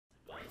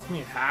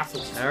You have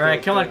to.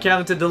 Alright, come on,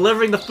 Kevin, to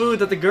delivering the food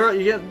that the girl.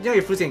 You know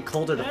your food's getting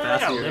colder the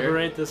faster you're here.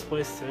 Liberate this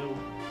place too.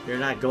 You're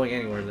not going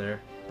anywhere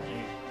there.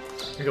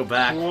 You go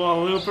back.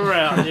 Whoa, loop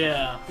around,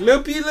 yeah.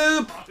 Loopy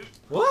loop!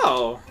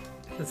 Whoa!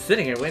 I'm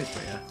sitting here waiting for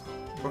you.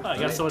 Oh, I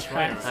got so much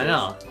money. I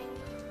know.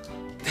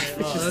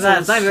 Oh,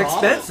 It's not even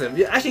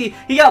expensive. Actually,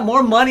 he got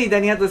more money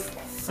than he had to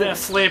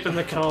sleep in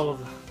the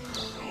cold.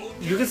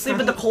 You can sleep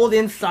in the cold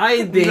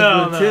inside the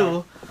igloo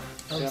too.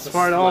 It's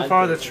all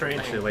part of the training.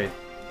 Actually, wait.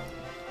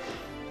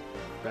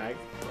 Bag.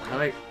 How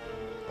do I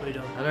What are you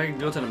doing? How do I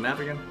go to the map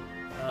again?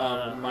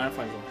 Minor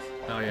fine zones.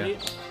 Oh yeah.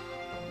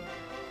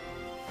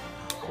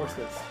 Of course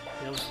this.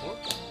 You have a fork?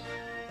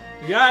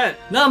 You got it!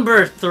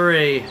 Number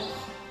 3.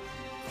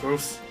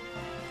 Gross.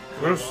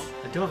 Gross.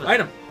 I do have an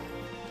Item.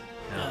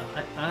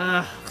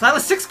 Yeah. Cause I have a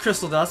 6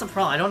 crystal though. That's the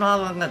problem. I don't know how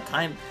long that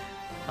time.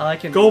 How I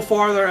can Go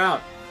farther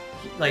out.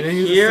 like Then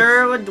use the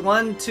here with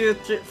 1, 2,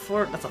 3,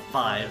 4. That's a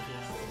 5.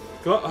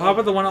 Go. How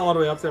about the one all the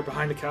way up there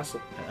behind the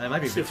castle? It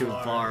might be a bit too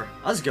far.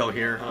 I'll just go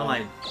here. I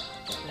might.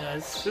 Yeah,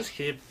 just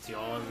keep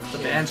going. The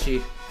Banshee.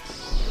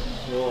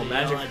 Whoa,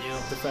 magic I do.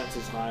 defense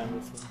is high on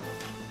this one.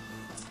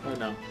 Oh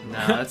no.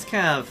 No, it's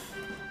kind of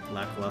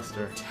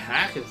lackluster.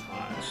 Attack is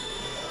high.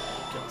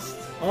 Ghost.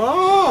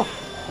 Oh!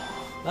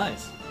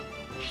 Nice.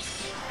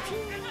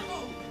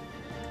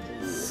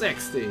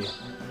 60.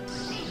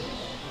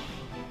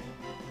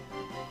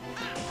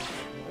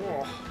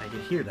 Oh. I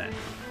can hear that.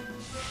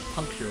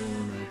 Puncture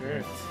right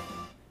here.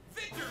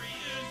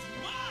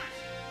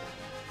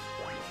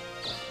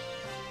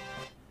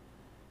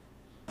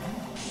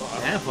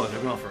 Animals are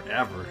going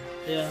forever.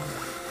 Yeah.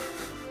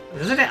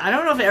 Doesn't it? I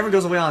don't know if it ever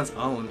goes away on its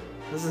own.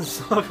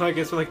 Doesn't look like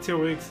it's for like 2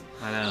 weeks.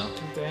 I know.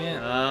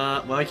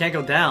 Damn. Well, I can't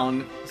go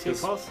down. Let's get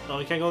close. No,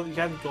 you can't go. You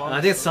can't go on.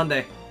 I think it's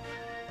Sunday.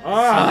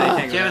 Ah!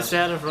 Sunday, You can't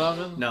stand in front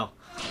of him. No.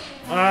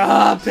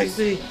 Ah,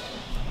 Pixie!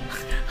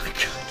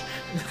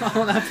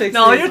 No, not Pixie.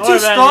 No, you're too man,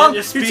 strong. your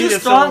You're speed too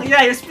is strong. so-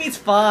 Yeah, your speed's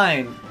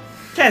fine.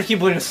 Can't keep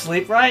putting you to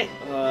sleep, right?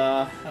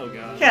 Oh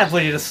god. Can't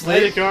put you to Play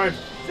the sleep. card.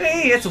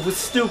 See, it's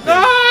stupid.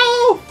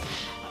 No!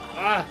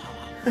 Ah!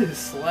 I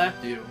just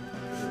slapped you.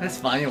 That's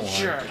fine, you won.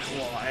 Sure,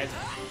 wide.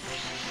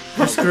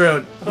 You're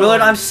screwed.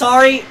 Willard, I'm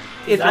sorry.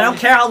 I don't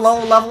care how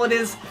low level it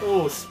is.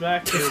 Oh,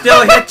 smack you.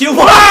 Still hit you.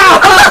 Wow!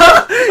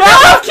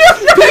 Oh,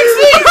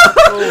 Pixies!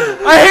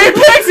 I hate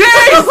Pixies!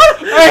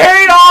 I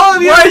hate all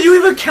of you! Why did you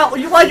even count?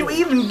 Why did you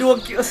even do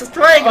a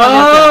strike on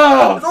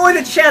Oh! There's only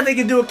the chance they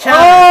can do a count.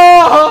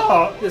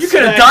 Oh! You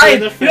could have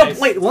died. You know,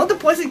 wait, won't the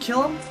poison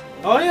kill him?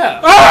 Oh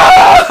yeah.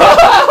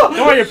 Oh!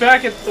 Don't worry, you're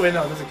back at. Wait,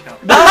 no, it doesn't count.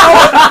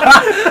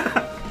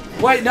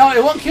 Wait, no,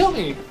 it won't kill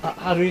me.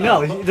 How do we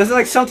know? It doesn't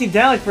like 17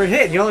 damage per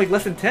hit, and you're only like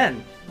less than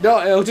 10. No,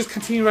 it'll just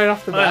continue right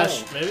off the battle.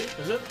 Maybe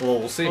is it? Well,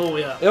 we'll see. Oh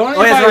yeah. Only,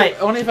 Oh, that's right.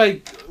 Only if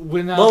I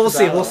win out. Well, the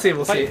battle. we'll see.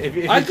 If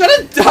I'm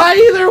gonna die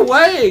either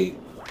way.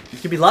 You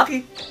could be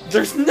lucky.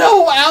 There's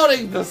no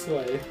outing this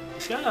way.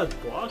 It's got a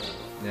block.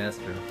 Yeah, that's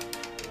true.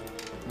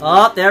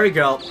 Oh, there we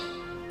go.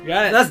 You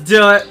got it. Let's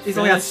do it. He's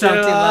only got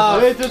 17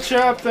 left. Wait the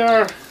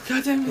chapter.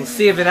 God damn We'll it.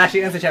 see if it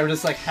actually ends the chapter,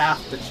 just like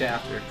half the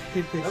chapter.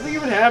 Nothing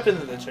even happened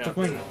in the Took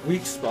chapter. my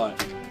weak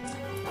spot.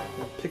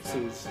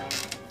 Pixies.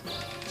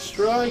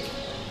 Strike.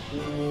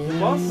 The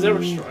bosses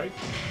ever strike?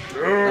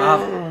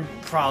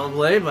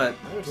 Probably, but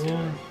Never seen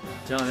it.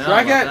 don't know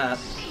Strike about it. that.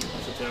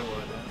 That's a terrible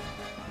idea.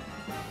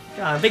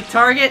 Got a big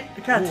target. I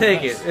gotta Ooh,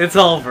 take nice. it. It's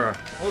over.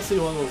 Let's see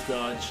one of those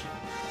dodge.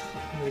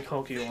 Really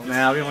hokey ones.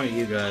 Nah, we want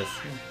you guys.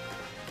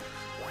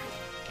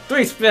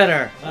 3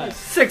 spinner. Nice.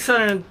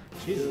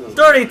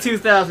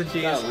 632,000 Gs.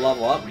 Gotta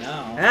level up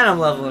now. And I'm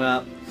leveling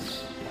up.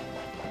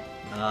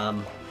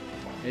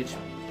 H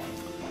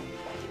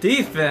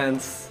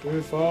defense.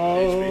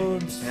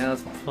 Phones. Yeah,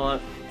 let's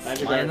put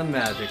Magic fly in Guard. the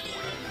magic.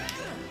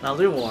 Now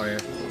do warrior.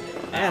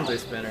 And 3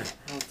 spinner.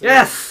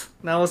 Yes!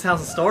 Now it's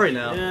House of Story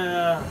now.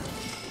 Yeah.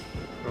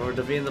 Or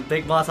to be in the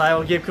big boss, I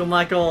will give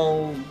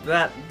Michael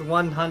that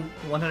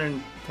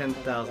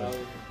 110,000.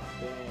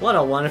 What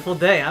a wonderful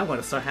day. I'm going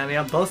to start handing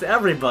out boths to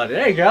everybody.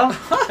 There you go.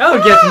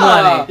 Apple gets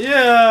money.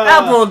 Yeah.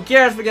 Apple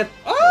gets we get.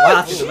 Oh,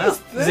 Wow, get them out.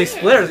 jeez, These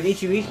splitters,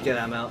 each you get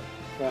them out.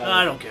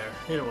 I don't care.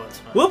 Either one's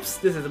fine. Whoops,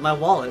 this is my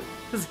wallet.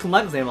 This is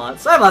Michael's name on it.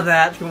 Sorry about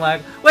that,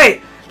 Michael.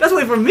 Wait, that's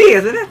only for me,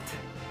 isn't it?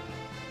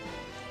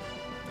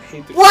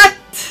 What? What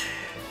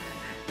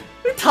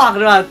are you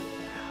talking about?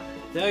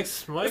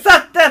 Dex, Mike. It's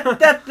not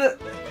that the.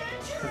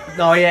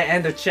 Oh yeah,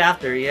 end of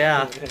chapter.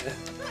 Yeah.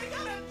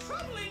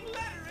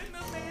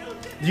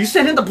 You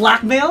sent him the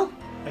blackmail?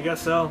 I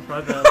guess so.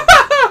 My bad.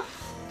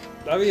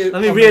 Let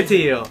me read it to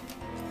you.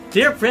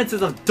 Dear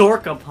Princess of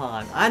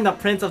Dokapon, I'm the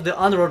Prince of the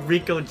Underworld,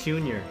 Rico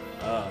Jr.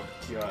 Oh,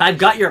 God. I've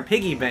got your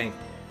piggy bank.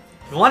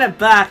 If you want it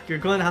back, you're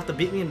going to have to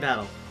beat me in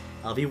battle.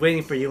 I'll be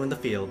waiting for you in the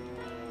field.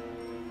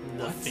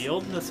 The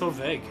field? That's so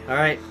vague.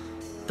 Alright.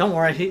 Don't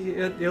worry, I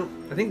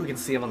think we can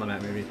see him on the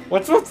map, maybe.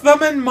 What's with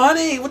them and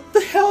money? What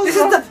the hell is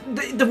This wrong?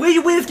 is the way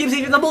you win this game is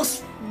even the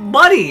most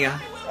money! I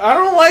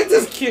don't like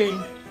this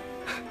king.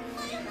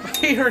 I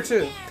hate her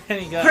too.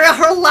 Penny got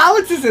Her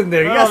allowance is in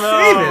there, you gotta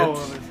save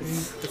it!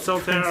 It's so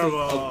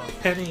terrible.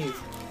 pennies.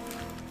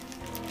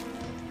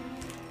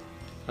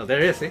 Oh, there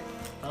he is, see?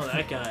 Oh,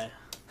 that guy.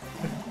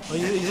 Oh,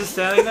 he's just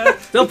standing there?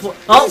 Still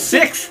oh,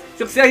 6!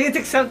 Yeah, you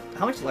take 7.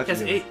 How much life He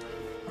has do you 8.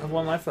 I have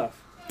 1 life left.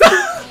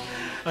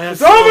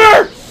 It's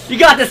over! You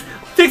got this!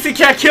 Pixie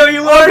can't kill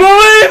you, Lord!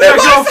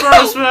 Go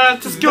first, man!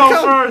 Just go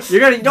first! You're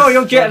gonna. No,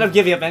 you'll end up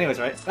giving up anyways,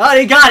 right? Oh,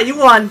 you got it! You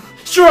won!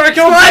 Strike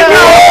him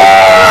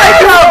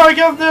Strike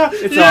him down!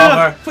 It's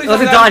over. Please Those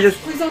don't are die. dodges.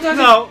 Please don't die!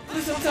 No!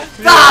 Please don't die!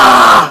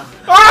 Ah!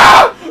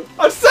 Ah!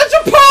 I'm such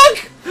a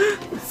punk!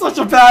 I'm such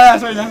a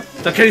badass right now.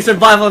 So can you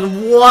survive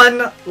on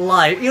 1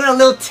 life? Even a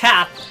little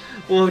tap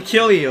will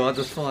kill you at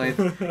this point.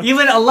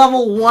 Even a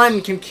level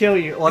 1 can kill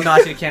you. Well, no,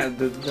 actually, you can't.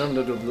 Do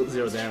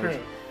 0 damage.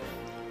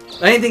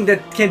 Anything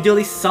that can do at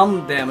least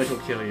some damage will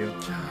kill you.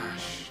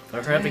 Gosh.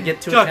 Or hurry up and get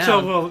to a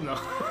No.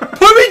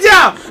 Put me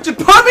down! Just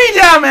put me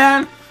down,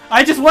 man!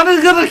 I just wanted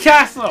to go to the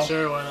castle!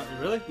 Sure, why not?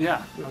 Really?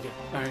 Yeah. Okay.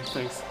 Alright,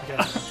 thanks. Okay.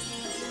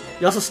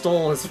 You also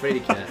stole his Frady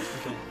cat.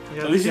 Okay.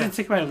 At least you didn't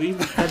take my leave.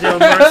 I did a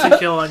mercy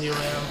kill on you,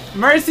 man.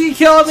 Mercy,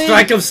 kill me!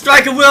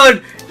 Strike him,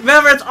 Willard!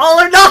 Remember, it's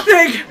all or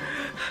nothing!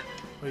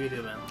 What do you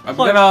do, man? I'm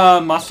gonna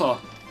muscle.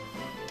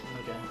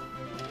 Okay.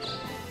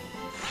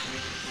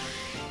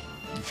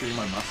 I'm shooting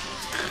my muscle.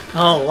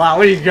 Oh, wow,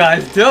 what are you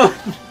guys doing?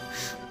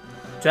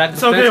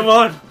 It's okay,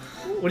 one.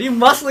 What are you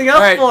muscling up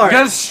Alright, for? I'm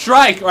gonna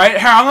strike, right?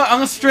 Here, I'm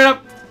gonna straight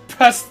up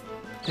press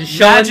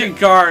magic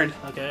guard.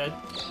 Okay.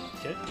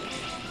 Okay.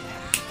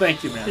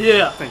 Thank you, man.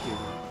 Yeah. Thank you.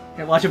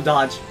 Okay, watch him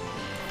dodge.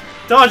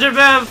 Dodge it,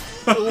 man!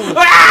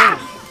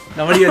 Ah!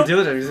 Now what are you gonna do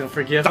with him? You're just gonna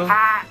forgive him?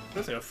 I'm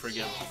just gonna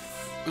forgive him.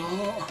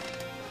 Oh.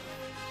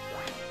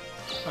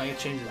 I can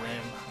change his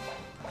name.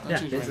 Yeah,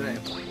 change his my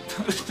name.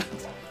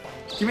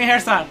 Give me a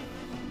hairstyle.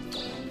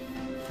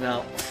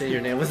 No, say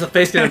your name. What's the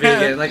face gonna be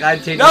again? Like,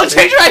 I'd change No, his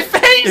change face. my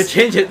face! You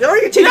change it. No,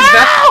 you change No!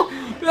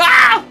 it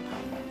back.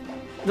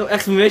 No! No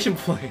exclamation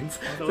points.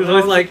 So There's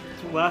always like,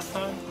 last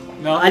time?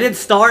 No. I did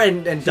star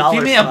and dollar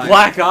Give me sign. a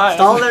black eye.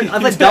 Dollar, I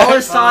put dollar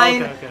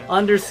sign, okay.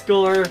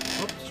 underscore.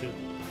 Oops, shoot.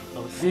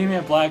 Give me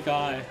a black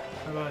eye.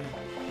 How about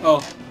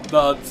Oh,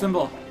 the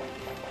symbol.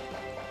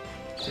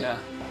 Yeah.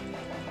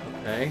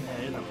 Okay.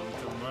 yeah, you know,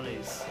 the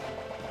monies.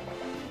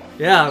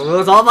 Yeah, well,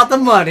 it's all about the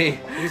money.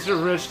 These are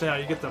rich now,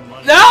 you get the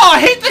money. No, I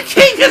hate the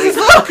king because he's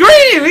so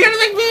greedy. We gotta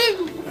make You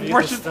me get the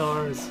worship.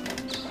 stars.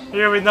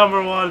 You're gonna be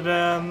 #1,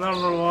 man.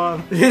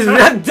 #1. He's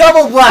red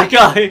double black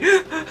eye.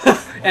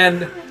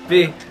 And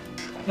B.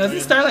 Does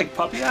it start like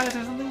puppy eyes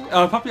or something?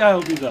 Oh, puppy eye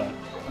will be the.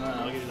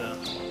 I'll give you that.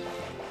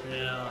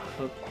 Yeah.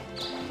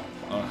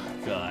 Oh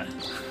god.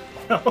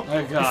 No. Oh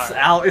god. It's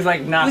out. It's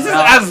like not. This is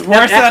out. as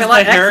worse as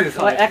my haircut.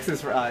 I like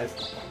X's for eyes.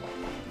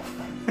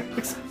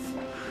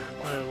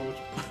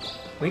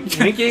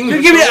 Winking.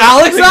 You give me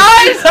Alex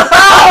eyes?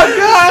 Oh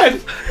god!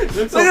 Look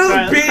Look at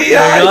those beady Oh,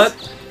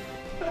 eyes.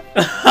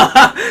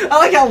 I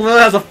like how Will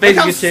has a face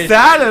Look you how can change.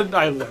 sad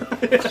I look.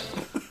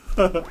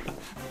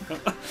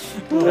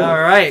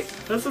 Alright.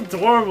 That's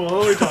adorable. What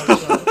are we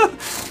talking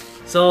about?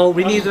 So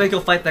we need to make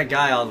him fight that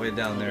guy all the way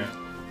down there.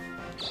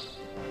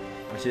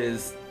 Which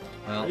is,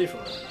 well, Ready for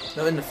it.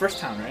 No, in the first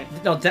town, right?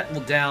 no, well,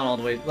 down all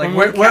the way, like From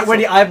where, the where castle.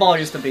 the eyeball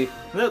used to be.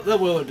 Let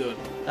Willow do it.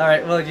 All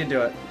right, well, you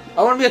do it.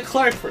 I want to be a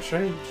clerk first,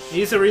 right? He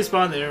needs to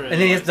respawn the area. And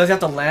then does he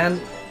have to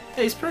land?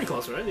 Hey, he's pretty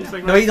close, right? He's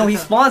like No, he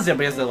spawns there,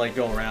 but he has to like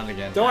go around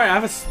again. Don't worry, I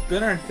have a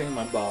spinner thing in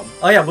my bob.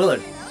 Oh yeah,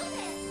 Willard.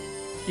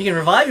 You can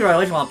revive you right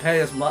away if you want to pay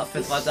us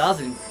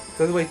 5,000.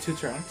 Does it wait 2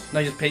 turns? No,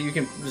 you just pay. You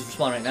can just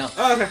respawn right now.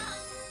 Oh, okay.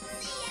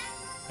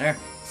 There.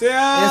 See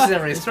ya!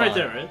 Instant respawn. It's right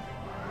there, right?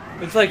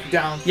 It's like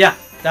down Yeah,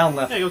 down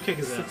left. Yeah, go kick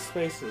his 6 ass.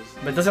 spaces.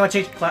 But doesn't want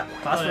to change class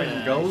Oh, where yeah, he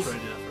yeah, goes. he's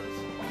right there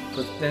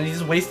first. But then he's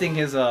just wasting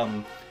his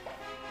The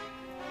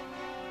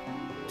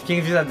king,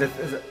 if you said this,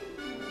 is it?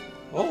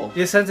 Oh.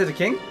 You send it to the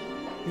king?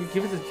 You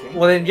give it to the king?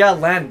 Well, then you gotta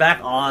land back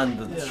on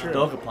the Yeah.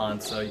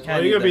 Dokapon, so you Well,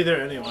 can't. you're gonna do be that.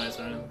 there anyways,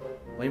 right?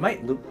 Well, you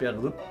might loop. Be able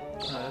to loop.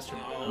 Oh, that's true.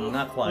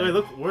 Not quite. Wait,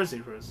 look, where's he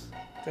first?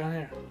 Down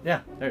here. Yeah,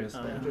 there it is.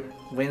 Oh,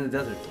 yeah. Way in the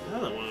desert. I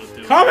don't know what to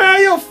do. Come here,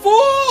 you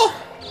fool!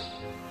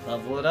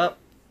 Level it up.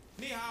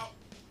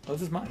 Oh,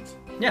 this is mine.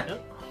 Yeah.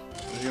 Yep.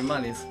 Those are your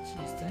monies.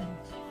 Jeez, dang.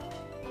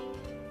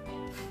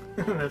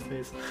 That's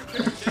nice.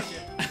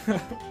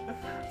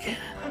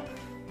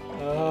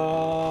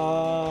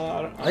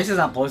 I don't At least it's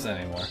not poison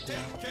anymore.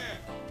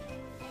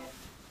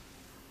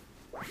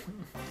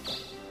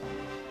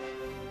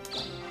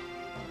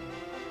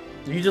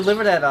 You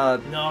deliver that,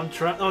 No, I'm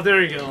trying. Oh,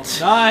 there you go.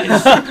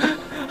 Nice!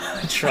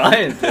 I'm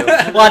trying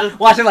to.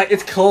 Watch it like,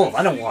 it's cold.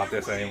 I don't want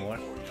this anymore.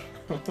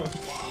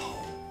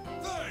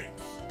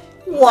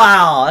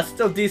 Wow, that's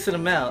still a decent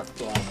amount.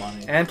 That's a lot of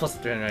money. And plus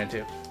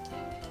 392.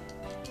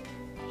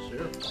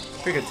 Sure.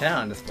 Pretty good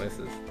town this place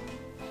is.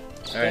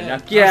 Alright, now I'll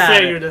get say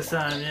out you're of it. this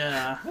time,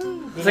 yeah.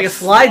 It's like a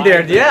slide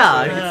there,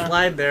 yeah. You Yeah. can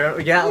slide there.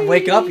 Yeah,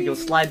 wake up, you go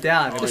slide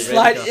down. Just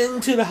slide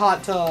into the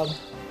hot tub.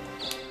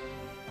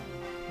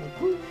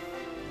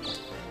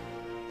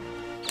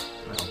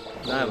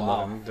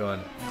 I'm doing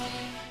it.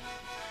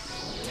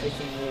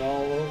 Taking it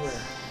all over.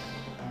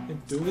 You're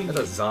doing That's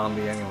a it.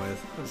 zombie, anyways.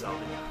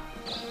 Zombie.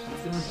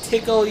 It's gonna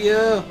tickle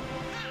you.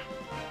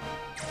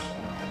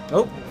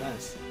 Oh,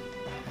 Nice.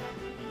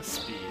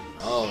 Speed.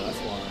 Oh, Oh, that's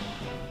why.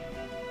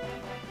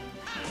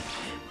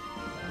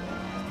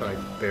 Probably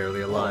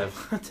barely alive.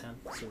 10.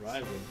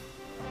 Surviving.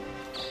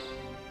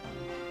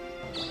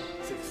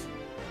 6.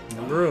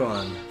 Number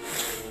 1. Are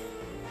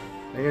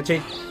you gonna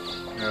change?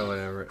 Or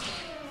whatever.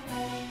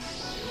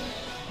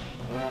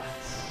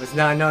 Let's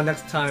now know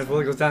next time if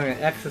Willie goes down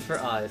and X is for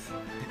eyes.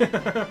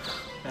 That's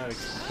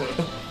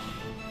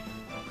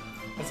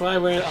why I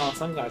wear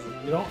sunglasses.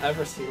 You don't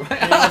ever see my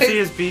You don't see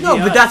his beady No,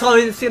 but eyes. that's all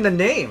we see in the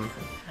name.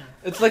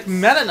 It's like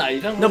Meta Knight.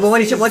 You don't. No, but really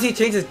when see once his-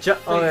 he changes,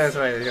 oh, yeah, that's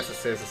right. I guess it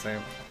stays the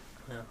same.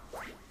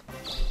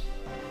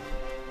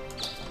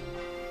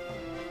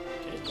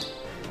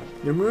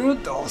 Numero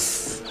 2.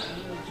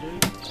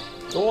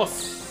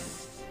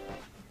 Dos.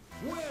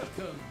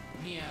 Welcome,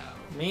 meow.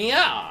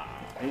 Meow.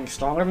 Any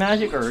stronger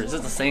magic, or is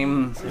it the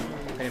same?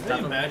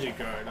 Same magic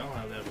guard. I don't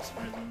have that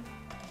for reason.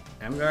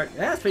 Amguard?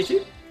 Yeah, that's pretty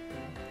cheap.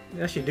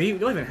 Actually, do you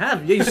don't even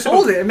have? Yeah, you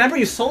sold it. Remember,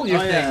 you sold your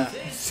Oh, yeah.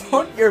 thing.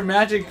 Sold your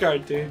magic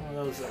card, dude.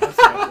 Oh, that's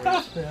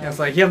outrageous. Yeah, it's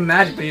like you have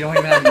magic, but you don't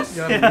even have.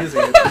 You don't even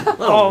using it. What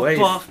a Oh,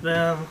 waste. buff,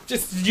 man.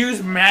 Just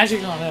use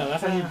magic on him.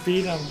 That's how you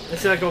beat him. I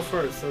said I go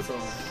first, that's all.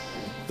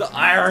 The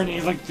irony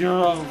is like you're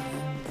a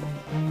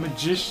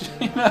magician.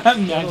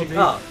 Magic.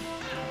 Oh,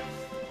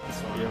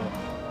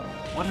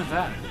 What is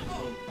that?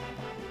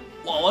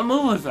 Well, what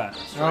move was that?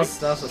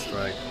 that's a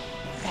strike.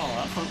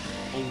 Oh,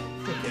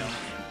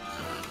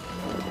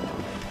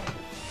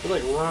 You're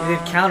like, You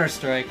did counter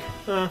strike.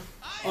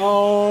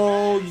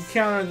 oh, you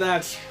countered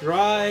that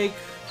strike.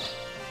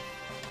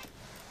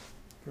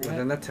 With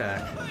an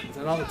attack. Is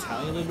that all the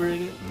talent you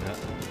liberated?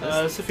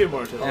 No. there's a few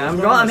more to it. Yeah,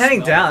 I'm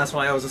heading down. That's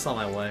why I was just on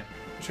my way.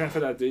 I'm trying for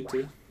that dude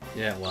too.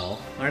 Yeah, well,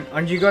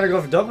 aren't you going to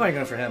go for Dokapon or are you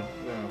going for him?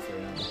 I'm going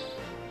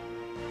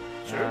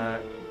for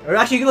him. Or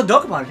actually, you can go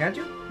Dokapon, can't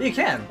you? Yeah, you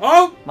can.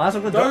 Oh! Might as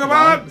well go Dokapon!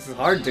 Dokapon. This is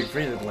hard to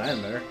free to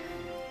land there.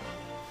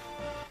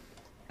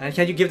 And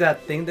can't you give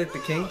that thing to the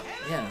king?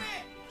 Yeah.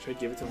 Should I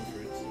give it to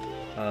him first?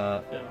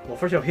 Well,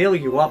 first he'll heal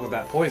you up with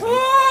that poison.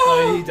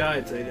 Oh, he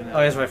died, so he didn't have Oh,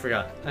 that's what I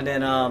forgot. And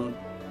then,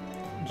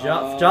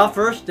 Jaw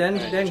first, then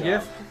Jaw.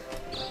 Gift.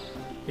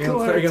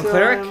 You're gonna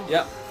cleric?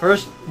 Yep.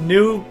 First,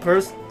 new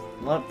person.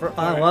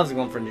 Final Love's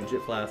going for a new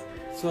Jit class.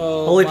 So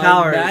Holy my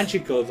powers.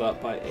 magic goes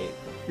up by 8.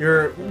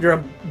 Your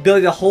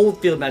ability to hold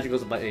field magic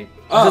goes up by 8.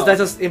 Oh. That's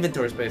just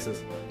inventory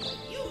spaces.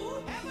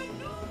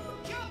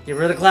 Get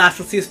rid of the glass,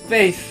 let's see his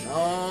face.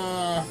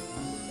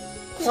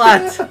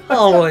 What?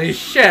 Holy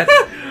shit.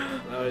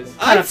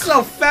 I'm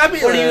so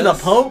fabulous! What are you, the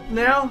Pope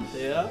now?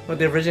 Yeah. With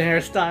the original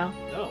hairstyle?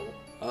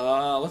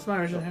 No. What's my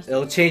original hairstyle?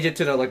 It'll change it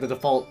to the the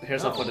default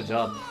hairstyle Oh. for the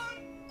job.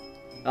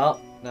 Oh,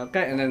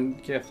 okay, and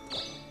then Gift.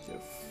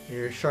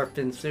 Your sharp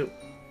fin suit.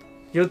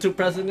 Go to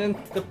president,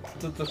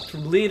 the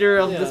leader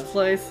of this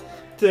place.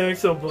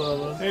 Thanks,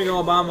 Obama. There you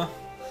go, Obama.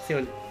 See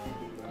what?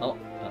 Oh,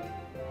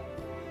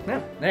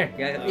 yeah, there. You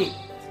gotta eat.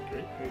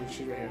 Great. You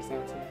should your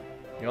hairstyle too.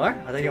 You are?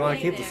 I think you want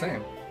to keep the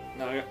same.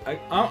 No,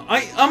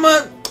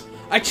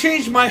 I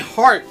changed my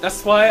heart.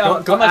 That's why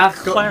I'm a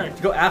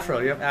cleric. Go Afro.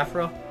 You have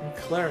Afro? I'm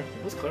cleric.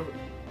 What's clever?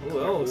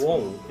 Ooh,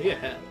 whoa. He a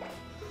hat.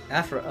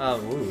 Afro. Oh,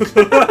 woo.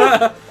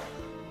 I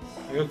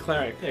go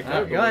cleric. Yeah, Alright,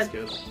 clever go was ahead.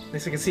 good. At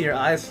least we can see your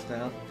eyes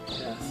now.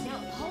 Yes.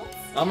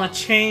 I'm a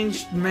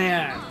changed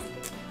man.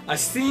 I've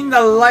seen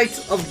the light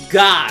of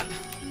God.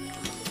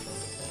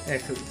 Yeah,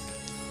 'cause-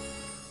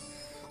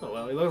 Oh,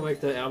 well, he looked like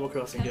the Animal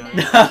Crossing guy.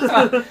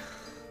 God,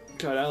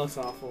 that looks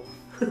awful.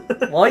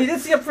 well, you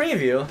did see a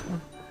preview.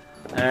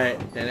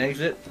 Alright, then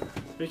exit.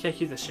 We can't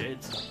keep the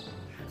shades.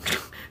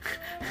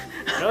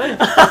 Really?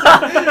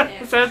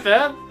 Is that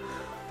bad?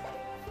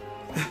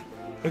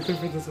 I could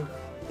fit this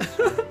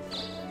one.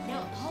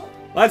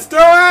 Let's do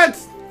it!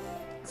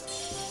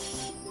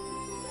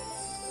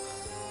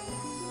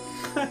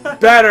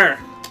 Better!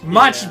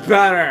 Much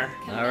better!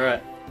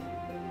 Alright.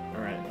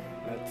 Alright,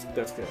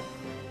 that's good.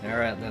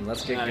 Alright, then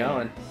let's get Outta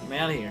going. here. I'm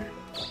out of here.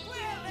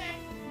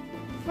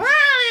 Wow,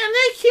 yeah,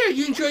 Nick here.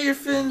 You enjoy your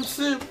fin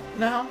soup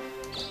now?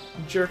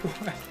 Jerk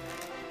what?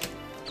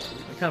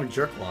 What kind of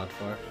jerkwad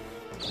for?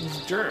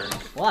 He's a jerk.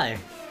 Why?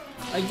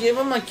 I gave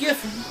him a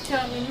gift and he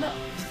tell me no.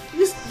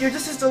 You're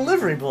just his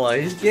delivery boy.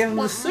 You just gave him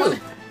the soup.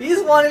 He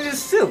just wanted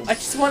his soup. I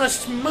just want a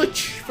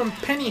smooch from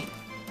Penny.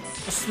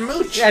 A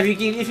smooch. Yeah, if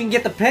you can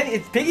get the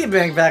piggy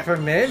bank back from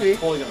him, maybe.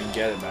 Totally gonna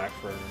get it back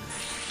for him.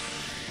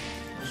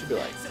 Should be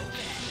like.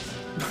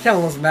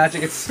 Kevin's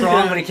magic, it's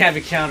strong, but it can't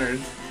be countered.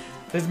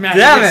 His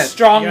magic Damn is it!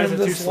 stronger You guys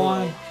than are too this slow.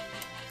 one.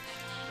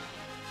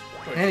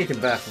 And he can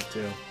baffle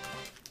too.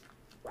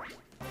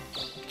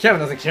 Kevin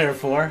doesn't care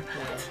for.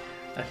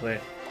 Actually,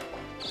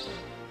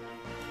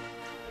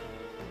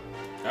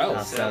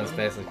 Oh, Seven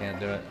basically can't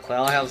do it. So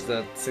all I have is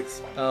the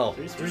 6. Oh.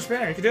 Three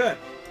spinner, you can do it.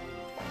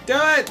 Do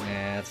it!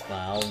 Yeah, that's fine.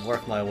 I'll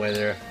work my way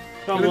there.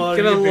 Oh, Give it, well,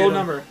 give it a you beat low him.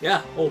 number.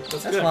 Yeah. Oh,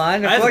 that's That's good.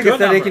 fine. I That's feel a like good if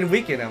that they number. can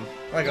weaken him.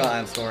 I go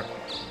Iron Store.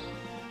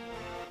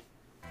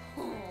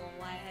 Oh,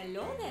 why,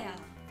 hello there.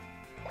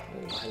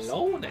 Oh,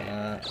 hello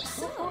there.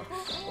 So,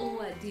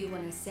 what do you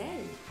want to sell?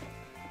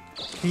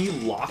 Can you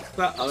lock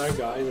that other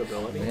guy's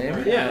ability?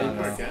 Maybe. Yeah, I he don't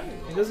know. can.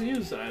 He doesn't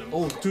use items.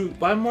 Oh, dude,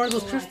 buy more of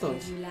those What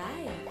crystals. would you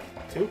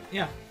like? 2?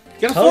 Yeah.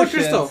 Get a 4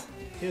 crystal.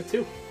 Yeah,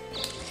 2.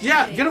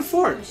 Yeah, get a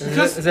 4.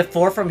 Is it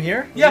 4 from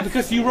here? Yeah,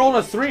 because you rolled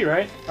a 3,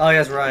 right? Oh,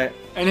 yes, right.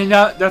 And then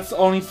that's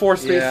only 4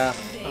 spaces. Yeah.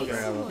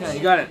 Okay. Yeah, you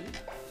got it.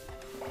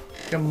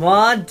 Come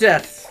on,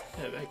 death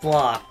Yeah, back.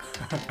 block.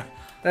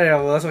 There you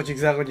go. Well, that's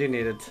exactly what you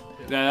needed.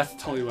 Yeah, that's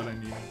totally what I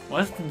needed.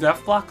 What's the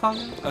death block called?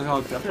 I call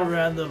it death A block.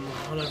 random,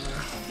 whatever.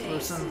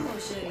 Person.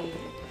 Moshiri.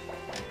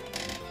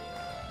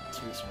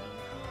 Too small.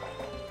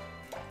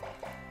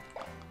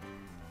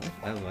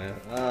 That's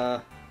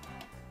my.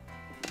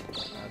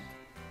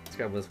 Let's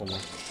grab this one more.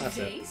 That's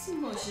it. Thanks,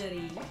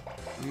 Moshiri.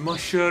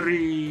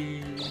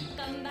 Mushari.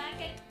 Come back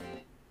at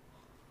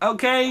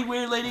Okay,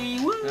 weird lady.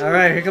 Woo. All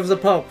right, here comes the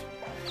Pope.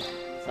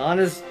 It's on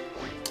his.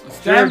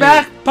 Stand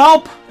back,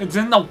 Pope. It's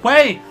in the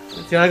way.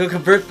 You gotta go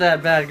convert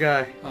that bad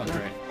guy. Oh,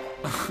 great.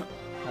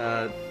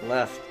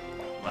 Left.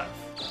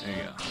 Left. There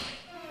you go.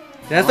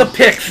 That's a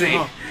pixie.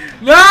 Oh.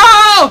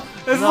 No!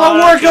 This is the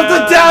work of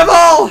the devil!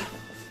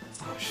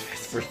 Oh shit!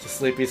 First,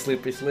 sleepy,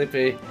 sleepy,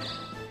 sleepy.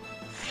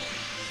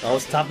 Oh,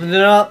 it's topping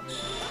it up.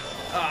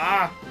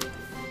 Ah!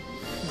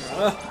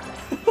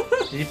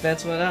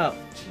 Defense went up.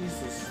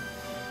 Jesus.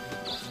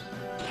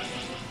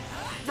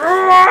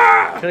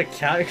 Could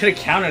have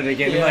countered it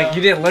again. Yeah. Like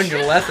you didn't learn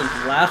your lesson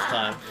from last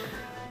time.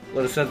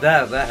 Would have said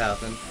that if that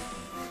happened.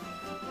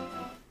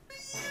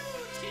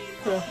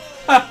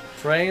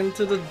 Praying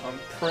to the I'm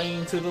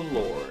praying to the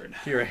Lord.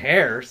 your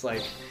hair. It's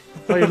like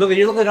oh, you're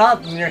looking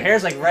up and your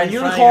hair's like right in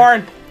front of you.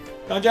 Unicorn!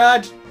 Don't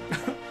judge!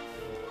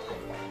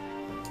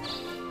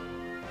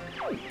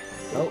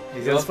 Oh,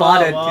 he's been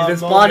spotted. He's been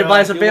spotted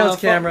by a surveillance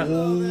camera.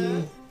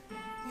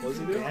 What's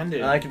he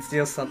doing? I can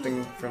steal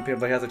something from people,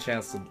 but he has a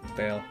chance to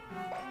fail.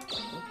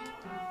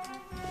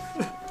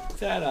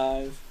 Sad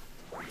eyes.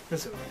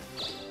 This way.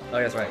 Oh,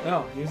 that's right.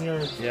 No, use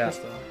your Yeah.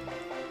 crystal.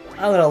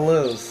 I'm gonna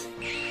lose.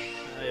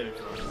 There we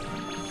go.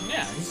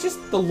 Yeah, he's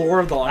just the lore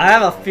of the I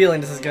have a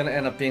feeling this is gonna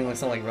end up being like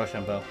something like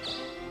Rochambeau.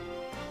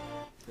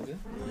 Is it?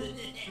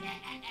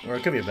 Or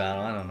it could be a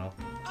battle, I don't know.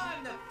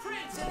 I'm the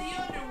prince of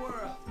the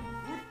underworld.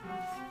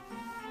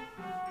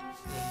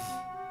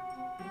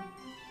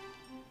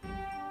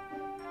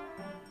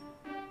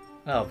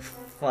 Oh,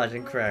 fudge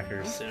and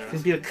crackers. You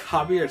can be a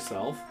copy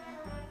yourself.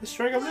 Just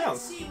strike him down.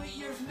 See what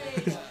you're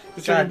made of.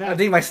 Just try God, I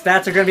think my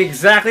stats are gonna be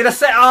exactly the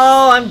same.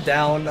 Oh, I'm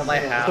down by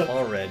half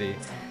already.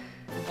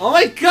 Oh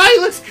my god, he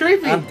looks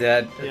creepy. I'm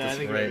dead at Yeah, I this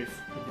think rate.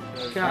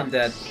 maybe. I'm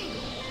dead.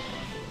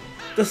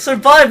 To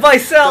survive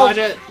myself! Dodge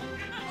it.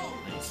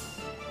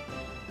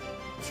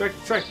 Strike,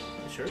 strike.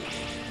 You sure?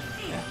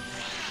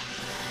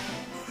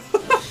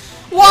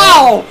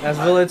 Wow! As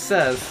Village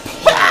says.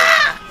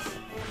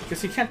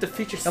 Because you can't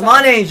defeat yourself. Come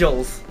on,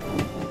 angels!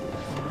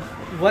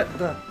 What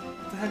the?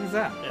 What the heck is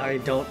that? I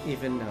don't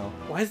even know.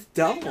 Why is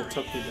devil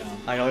took you down?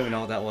 I don't even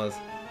know what that was.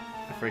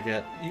 I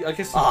forget. I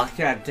guess Oh,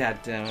 god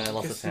damn it, I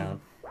lost Guess the you-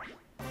 town.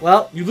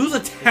 Well, you lose a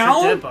Is your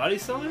town? dead body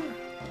still there?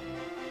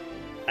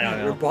 I don't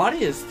Your know.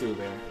 body is still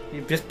there.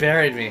 You just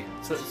buried me.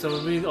 So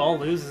if we all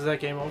lose, is that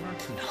game over?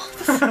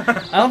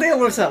 I don't think it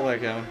works that way,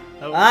 Kevin.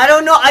 Oh. I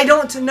don't know. I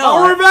don't know.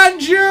 I'll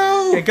revenge you!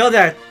 Okay, go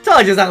there.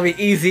 Told you it's not gonna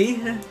be easy.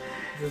 Is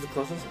this the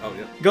closest? Oh,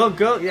 yeah.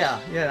 Go. Yeah,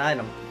 an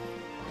item.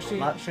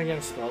 Should I get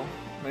a spell?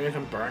 Maybe I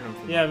can burn him.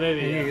 Yeah,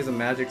 maybe. Maybe you Yeah. use a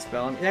magic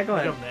spell. Yeah, go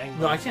ahead.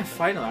 No, I can't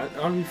fight him.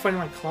 I'll be fighting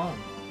my clone.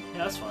 Yeah,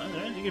 that's fine.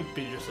 Right? You can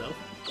beat yourself.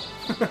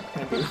 Can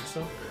I do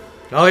so?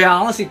 Oh yeah,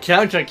 I want to see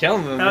Kevin try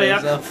killing him. Hell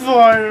yeah. So.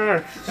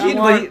 Fire!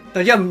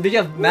 But you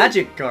have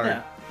magic card.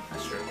 Yeah,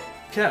 that's true.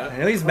 I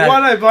know he's Why'd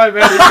magic. I buy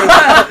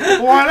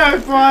magic? Why'd I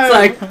buy It's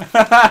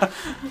like,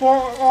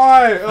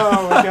 Why?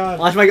 Oh my god.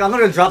 watch I'm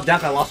gonna drop down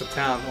 'cause I lost a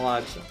town.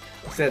 Watch.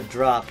 I said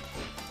drop.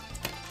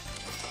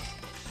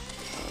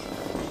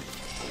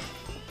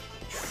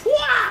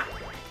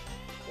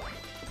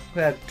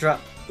 Yeah, drop.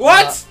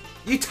 What?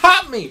 You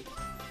taught me!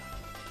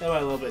 Yeah, by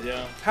a little bit,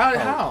 yeah. How? Oh.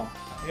 How?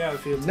 Yeah,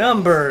 if you.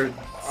 Number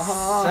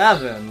Uh,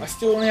 7. I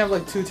still only have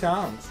like 2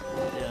 towns.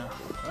 Yeah.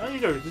 Well,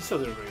 you still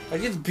do it very good. I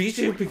just beat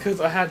you because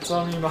I had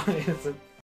so many bodies.